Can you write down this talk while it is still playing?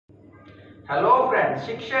Hello friends,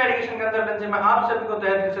 शिक्षा education consultancy में आप सभी को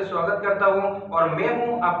तहे दिल से स्वागत करता हूं और मैं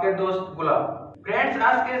हूं आपके दोस्त गुलाब। फ्रेंड्स,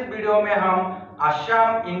 आज के इस वीडियो में हम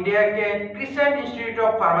असम इंडिया के क्रिसेंट इंस्टीट्यूट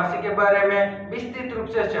ऑफ फार्मेसी के बारे में विस्तृत रूप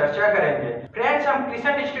से चर्चा करेंगे। फ्रेंड्स, हम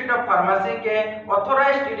क्रिसेंट इंस्टीट्यूट ऑफ फार्मेसी के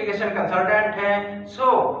ऑथोराइज्ड एजुकेशन कंसल्टेंट हैं।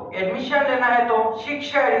 सो एडमिशन लेना है तो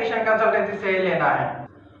शिक्षा एजुकेशन कंसल्टेंसी से ही लेना है।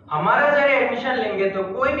 हमारे जरिए एडमिशन लेंगे तो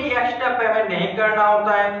कोई भी एक्स्ट्रा पेमेंट नहीं करना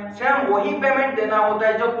होता है, सेम वही पेमेंट देना होता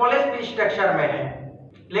है जो कॉलेज फीस स्ट्रक्चर में है,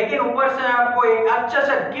 लेकिन ऊपर से आपको एक अच्छा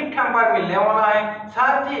सा गिफ्ट हैम्पर मिलने वाला है,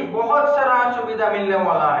 साथ ही बहुत सारा सुविधा मिलने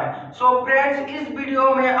वाला है। सो फ्रेंड्स, इस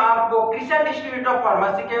वीडियो में आपको क्रिसेंट इंस्टीट्यूट ऑफ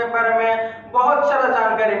फार्मेसी के बारे में बहुत सारा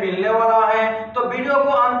जानकारी मिलने वाला है, तो वीडियो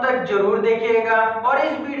को अंत तक जरूर देखिएगा और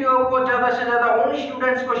इस वीडियो को ज्यादा से ज्यादा उन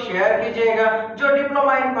स्टूडेंट्स को शेयर कीजिएगा जो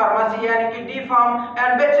डिप्लोमा इन फार्मेसी यानी कि D pharm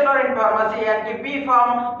and bachelor in pharmacy यानी कि बी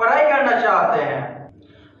फार्म पढ़ाई करना चाहते हैं।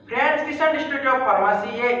 Friends, crescent institute of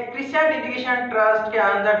pharmacy ये क्रिसेंट एजुकेशन ट्रस्ट के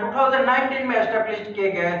अंदर 2019 में एस्टेब्लिश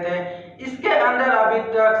किए गए थे। इसके अंदर अभी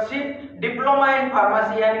तक सिर्फ डिप्लोमा इन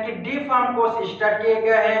फार्मेसी यानी कि डी फार्म कोर्स स्टार्ट किए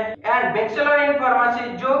गए हैं एंड बैचलर इन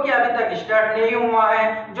फार्मेसी जो कि अभी तक स्टार्ट नहीं हुआ है,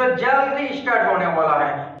 जो जल्दी स्टार्ट होने वाला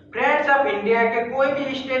है। फ्रेंड्स, आप इंडिया के कोई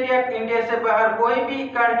भी स्टेट या इंडिया से बाहर कोई भी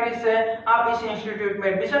कंट्री से आप इस इंस्टीट्यूट में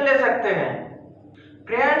एडमिशन ले सकते हैं।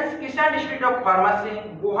 Friends, crescent institute of pharmacy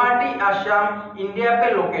Guwahati Assam India पे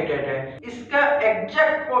लोकेटेड है। इसका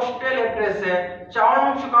एग्जैक्ट पोस्टल एड्रेस है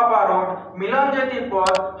चावलमुखचुकापा रोड, मिलन ज्योति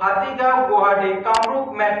पथ, Hathigaon, Guwahati, Kamrup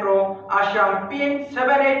metro, Assam, pin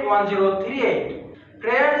 781038।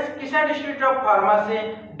 Friends, crescent institute of pharmacy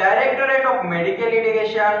directorate of medical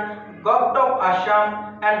education, government of Assam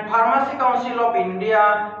and pharmacy council of India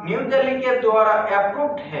new Delhi के द्वारा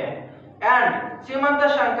अप्रूव्ड है and Shrimant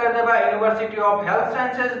Sankardeva university of health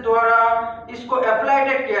sciences द्वारा इसको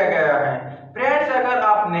applied किया गया है। फ्रेंड्स, अगर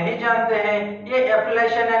आप नहीं जानते हैं ये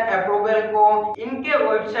एप्लीकेशन एंड अप्रूवल को इनके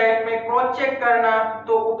वेबसाइट में क्रॉस चेक करना,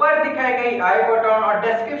 तो ऊपर दिखाई गई आई बटन और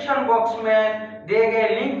डिस्क्रिप्शन बॉक्स में दिए गए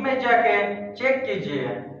लिंक में जाके चेक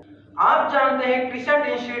कीजिए। आप जानते हैं क्रिसेंट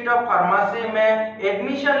इंस्टीट्यूट ऑफ फार्मेसी में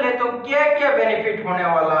एडमिशन ले तो क्या क्या बेनिफिट होने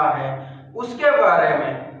वाला है, उसके बारे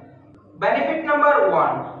में। Benefit number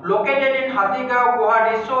 1, located in Hathigaon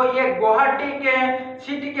Guwahati. सो ये गुवाहाटी के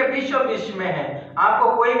सिटी के बीचों बीच में है,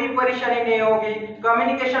 आपको कोई भी परेशानी नहीं होगी,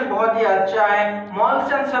 कम्युनिकेशन बहुत ही अच्छा है,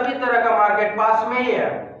 मॉल्स एंड सभी तरह का मार्केट पास में ही है।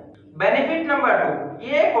 बेनिफिट नंबर 2,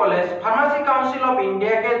 ये college pharmacy council of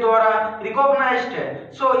India के द्वारा रिकॉग्नाइज्ड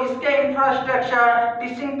है। सो इसके इंफ्रास्ट्रक्चर,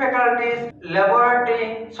 टीचिंग फैकल्टीज, लेबोरेटरी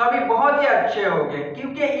सभी बहुत ही अच्छे होंगे,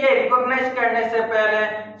 क्योंकि ये रिकॉग्नाइज करने से पहले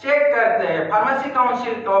चेक करते हैं फार्मेसी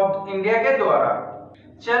काउंसिल ऑफ इंडिया के द्वारा।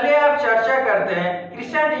 चलिए अब चर्चा करते हैं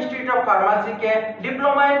क्रिसेंट इंस्टीट्यूट ऑफ फार्मेसी के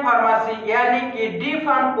डिप्लोमा इन फार्मेसी यानी कि डी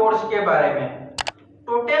फार्म कोर्स के बारे में।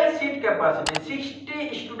 Total seat capacity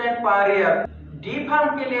 60 student per year. D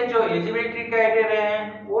pharm के लिए जो एलिजिबिलिटी क्राइटेरिया है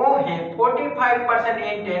वो है 45%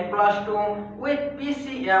 इन 10+2 विद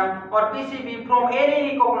पीसीएम और PCB from any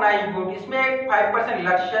recognised board. इसमें एक 5%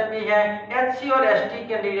 रिलैक्सेशन भी है एचसी और एसटी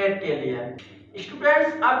कैंडिडेट के लिए।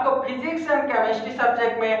 स्टूडेंट्स, आपको फिजिक्स एंड केमिस्ट्री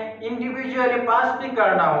सब्जेक्ट में इंडिविजुअली पास भी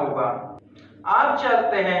करना होगा। आप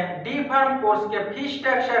चलते हैं डी फार्म कोर्स के फीस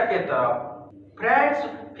स्ट्रक्चर के तरफ। फ्रेंड्स,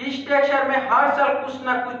 फीस स्ट्रक्चर में हर साल कुछ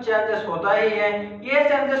ना कुछ चेंजेस होता ही है। ये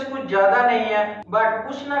चेंजेस कुछ ज्यादा नहीं है, बट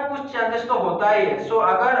कुछ ना कुछ चेंजेस तो होता ही है। सो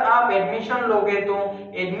अगर आप एडमिशन लोगे तो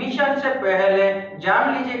एडमिशन से पहले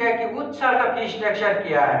जान लीजिएगा कि उस साल का फीस स्ट्रक्चर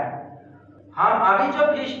क्या है। हम अभी जो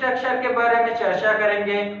फीस स्ट्रक्चर के बारे में चर्चा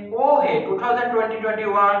करेंगे वो है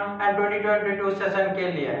 2020-21 एंड 2022 सेशन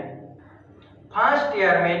के लिए। फर्स्ट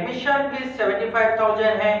ईयर में एडमिशन फीस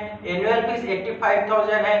 75,000 है, एनुअल फीस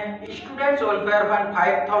 85,000 है, students welfare fund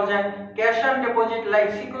 5,000, cash on deposit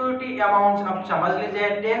like security amounts आप समझ लीजिए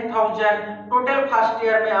 10,000। टोटल फर्स्ट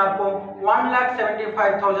ईयर में आपको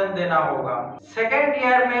 1,75,000 देना होगा। सेकेंड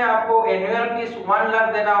ईयर में आपको एनुअल फीस 1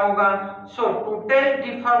 लाख देना होगा। So total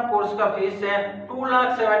D pharm course का फीस है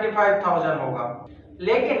 2,75,000 होगा,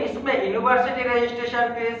 लेकिन इसमें university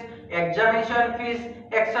registration fees, examination fees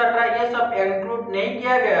etcetera ये सब इंक्लूड नहीं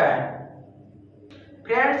किया गया है।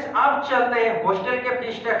 फ्रेंड्स, अब चलते हैं हॉस्टल के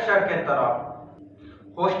फीस स्ट्रक्चर के तरफ।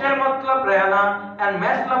 हॉस्टल मतलब रहना एंड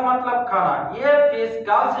मेस मतलब खाना। ये fees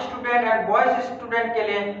girls student and boys student के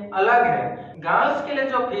लिए अलग है। गर्ल्स के लिए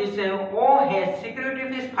जो फीस है वो है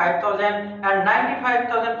security fees 5,000 and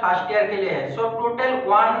 95,000 first year के लिए है। सो टोटल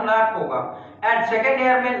 1 लाख होगा एंड सेकेंड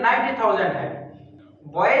ईयर में 90,000 है।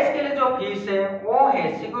 बॉयज के लिए जो फीस है वो है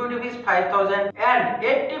security fees 5,000 and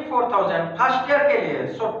 84,000 first year के लिए।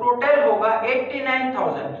 सो टोटल होगा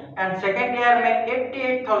 89,000 एंड सेकेंड ईयर में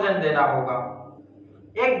 88,000 देना होगा।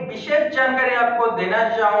 एक विशेष जानकारी आपको देना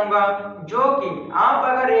चाहूंगा, जो कि आप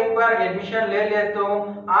अगर एक बार एडमिशन ले ले तो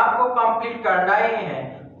आपको कंप्लीट करना ही है।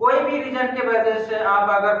 कोई भी रीजन की वजह से आप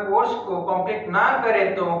अगर कोर्स को कंप्लीट ना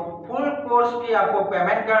करें तो फुल कोर्स की आपको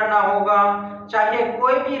पेमेंट करना होगा, चाहे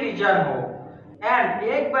कोई भी रीजन हो। एंड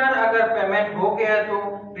एक बार अगर पेमेंट हो गया तो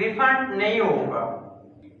रिफंड नहीं होगा।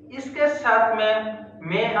 इसके साथ में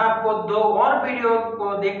मैं आपको दो और वीडियो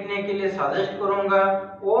को देखने के लिए सजेस्ट करूंगा,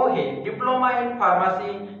 वो है diploma in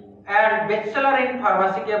pharmacy and bachelor in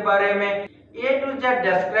pharmacy के बारे में A to Z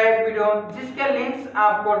describe video, जिसके लिंक्स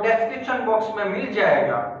आपको डिस्क्रिप्शन बॉक्स में मिल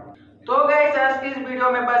जाएगा। तो गाइस, आज की इस वीडियो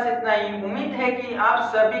में बस इतना ही। उम्मीद है कि आप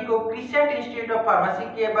सभी को क्रिसेंट इंस्टीट्यूट ऑफ फार्मेसी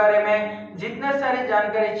के बारे में जितने सारी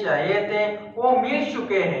जानकारी चाहिए थे वो मिल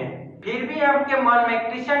चुके हैं। फिर भी आपके मन में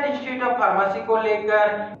क्रिसेंट इंस्टीट्यूट ऑफ फार्मेसी को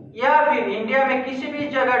लेकर या फिर इंडिया में किसी भी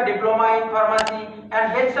जगह diploma in pharmacy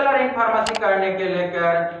and bachelor in pharmacy करने के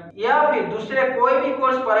लेकर या फिर दूसरे कोई भी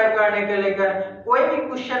कोर्स पढ़ाई करने के लेकर कोई भी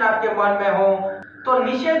क्वेश्चन आपके मन में हो तो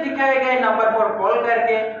नीचे दिखाए गए नंबर पर कॉल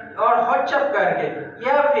करके और व्हाट्सएप करके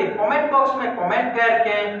या फिर कमेंट बॉक्स में कमेंट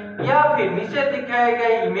करके या फिर नीचे दिखाए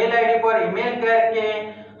गए ईमेल आईडी पर ईमेल करके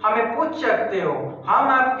हमें पूछ सकते हो। हम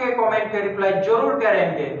आपके कमेंट के रिप्लाई जरूर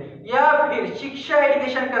करेंगे। या फिर शिक्षा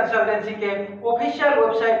एजुकेशन कंसल्टेंसी के ऑफिशियल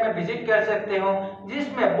वेबसाइट में विजिट कर सकते हो,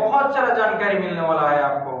 जिसमें बहुत सारा जानकारी मिलने वाला है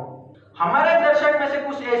आपको। हमारे दर्शक में से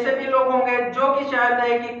कुछ ऐसे भी लोग होंगे जो कि चाहते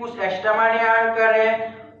हैं कि कुछ एक्स्ट्रा मनी अर्न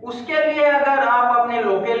करें। उसके लिए अगर आप अपने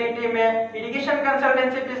लोकेलिटी में एजुकेशन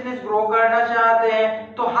कंसल्टेंसी बिजनेस ग्रो करना चाहते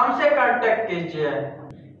हैं तो हमसे कांटेक्ट कीजिए।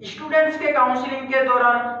 स्टूडेंट्स के काउंसलिंग के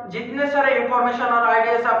दौरान जितने सारे इंफॉर्मेशन और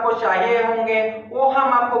आइडियाज आपको चाहिए होंगे वो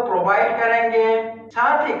हम आपको प्रोवाइड करेंगे।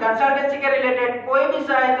 साथ ही कंसल्टेंसी के रिलेटेड कोई भी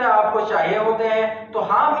सहायता आपको चाहिए होते हैं तो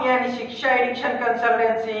हम यानी शिक्षा एजुकेशन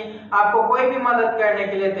कंसल्टेंसी आपको कोई भी मदद करने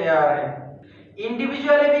के लिए तैयार है।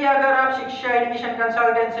 इंडिविजुअली भी अगर आप शिक्षा एजुकेशन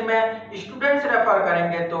कंसल्टेंसी में स्टूडेंट्स रेफर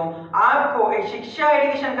करेंगे तो आपको एक शिक्षा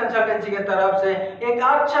एजुकेशन कंसल्टेंसी की तरफ से एक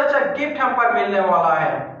अच्छा गिफ्ट हम पर मिलने वाला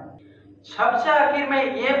है। सबसे आखिर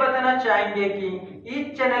में ये बताना चाहेंगे कि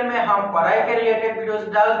इस चैनल में हम पढ़ाई के रिलेटेड वीडियोस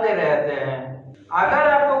डालते रहते हैं। अगर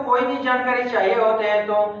आपको कोई भी जानकारी चाहिए होते हैं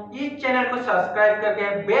तो इस चैनल को सब्सक्राइब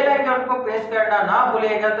करके बेल आइकन को प्रेस करना ना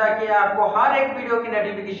भूलिएगा, ताकि आपको हर एक वीडियो की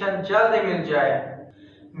नोटिफिकेशन जल्दी मिल जाए।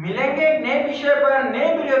 मिलेंगे एक नए विषय पर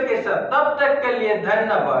नए वीडियो के साथ, तब तक के लिए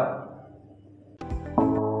धन्यवाद।